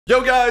Yo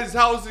guys,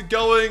 how's it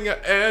going?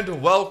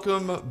 And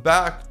welcome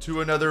back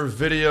to another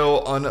video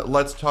on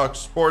Let's Talk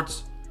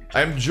Sports.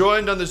 I am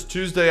joined on this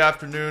Tuesday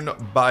afternoon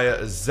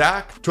by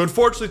Zach to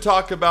unfortunately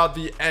talk about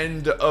the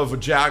end of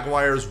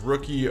Jaguars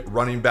rookie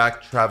running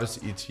back Travis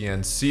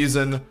Etienne's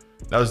season.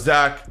 Now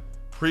Zach,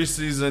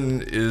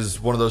 preseason is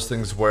one of those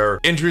things where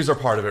injuries are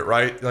part of it,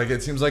 right? Like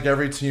it seems like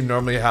every team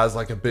normally has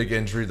like a big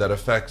injury that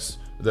affects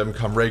them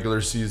come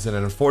regular season.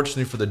 And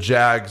unfortunately for the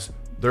Jags,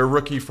 their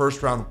rookie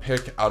first round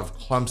pick out of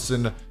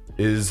Clemson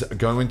is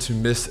going to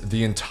miss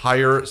the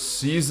entire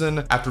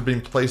season after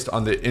being placed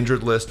on the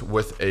injured list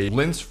with a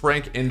Linz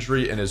Frank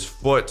injury in his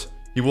foot.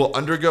 He will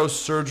undergo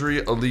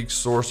surgery, a league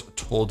source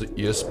told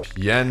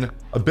ESPN.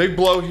 A big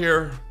blow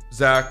here,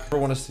 Zach. I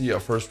want to see a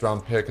first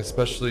round pick,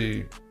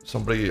 especially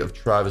somebody of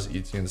Travis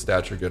Etienne's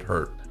stature, get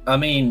hurt. I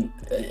mean,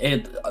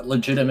 it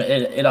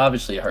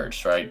obviously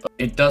hurts, right? But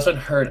it doesn't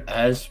hurt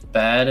as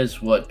bad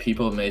as what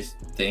people may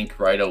think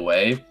right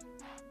away,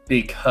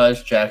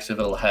 because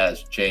Jacksonville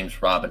has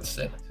James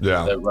Robinson,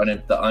 the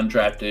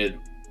undrafted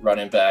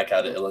running back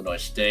out of Illinois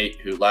State,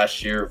 who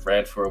last year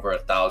ran for over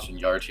 1,000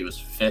 yards. He was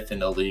 5th in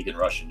the league in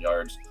rushing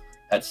yards,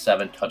 had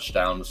 7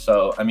 touchdowns.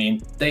 So, I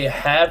mean, they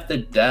have the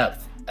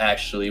depth,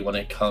 actually, when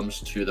it comes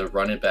to the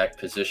running back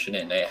position,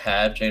 and they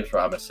have James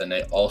Robinson.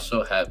 They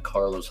also have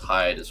Carlos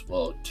Hyde as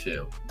well,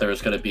 too.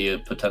 There's going to be a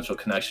potential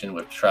connection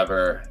with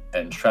Trevor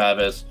and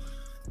Travis,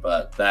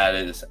 but that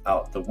is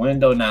out the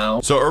window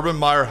now. So Urban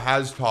Meyer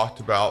has talked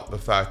about the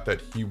fact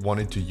that he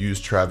wanted to use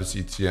Travis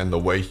Etienne the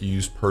way he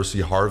used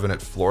Percy Harvin at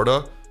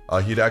Florida.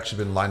 He'd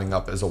actually been lining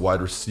up as a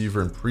wide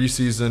receiver in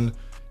preseason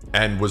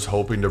and was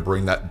hoping to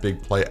bring that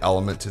big play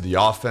element to the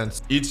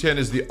offense. Etienne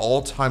is the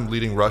all-time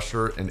leading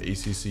rusher in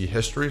ACC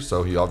history,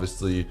 so he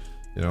obviously,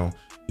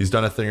 he's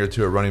done a thing or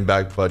two at running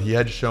back, but he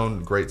had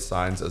shown great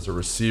signs as a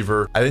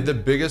receiver. I think the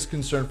biggest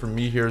concern for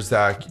me here,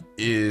 Zach,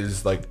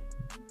 is like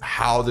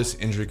how this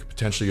injury could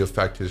potentially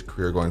affect his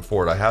career going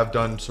forward. I have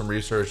done some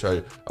research.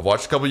 I've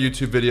watched a couple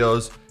YouTube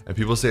videos, and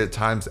people say at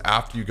times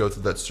after you go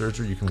through that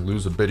surgery, you can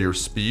lose a bit of your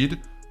speed,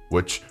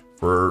 which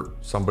for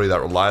somebody that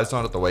relies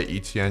on it the way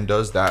Etienne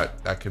does,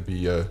 that could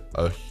be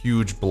a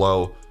huge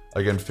blow.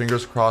 Again,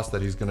 fingers crossed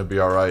that he's going to be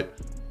all right.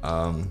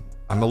 I'm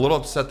a little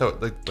upset that,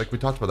 like we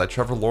talked about, that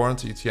Trevor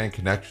Lawrence Etienne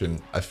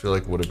connection, I feel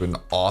like would have been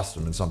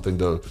awesome and something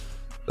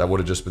that would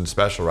have just been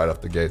special right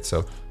off the gate.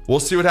 So we'll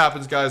see what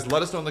happens, guys.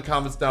 Let us know in the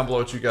comments down below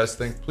what you guys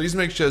think. Please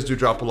make sure you guys do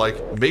drop a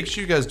like. Make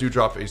sure you guys do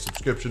drop a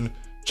subscription.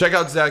 Check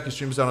out Zach. He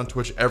streams out on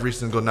Twitch every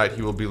single night.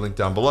 He will be linked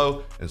down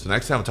below. And until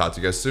next time, I'll talk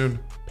to you guys soon.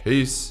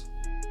 Peace.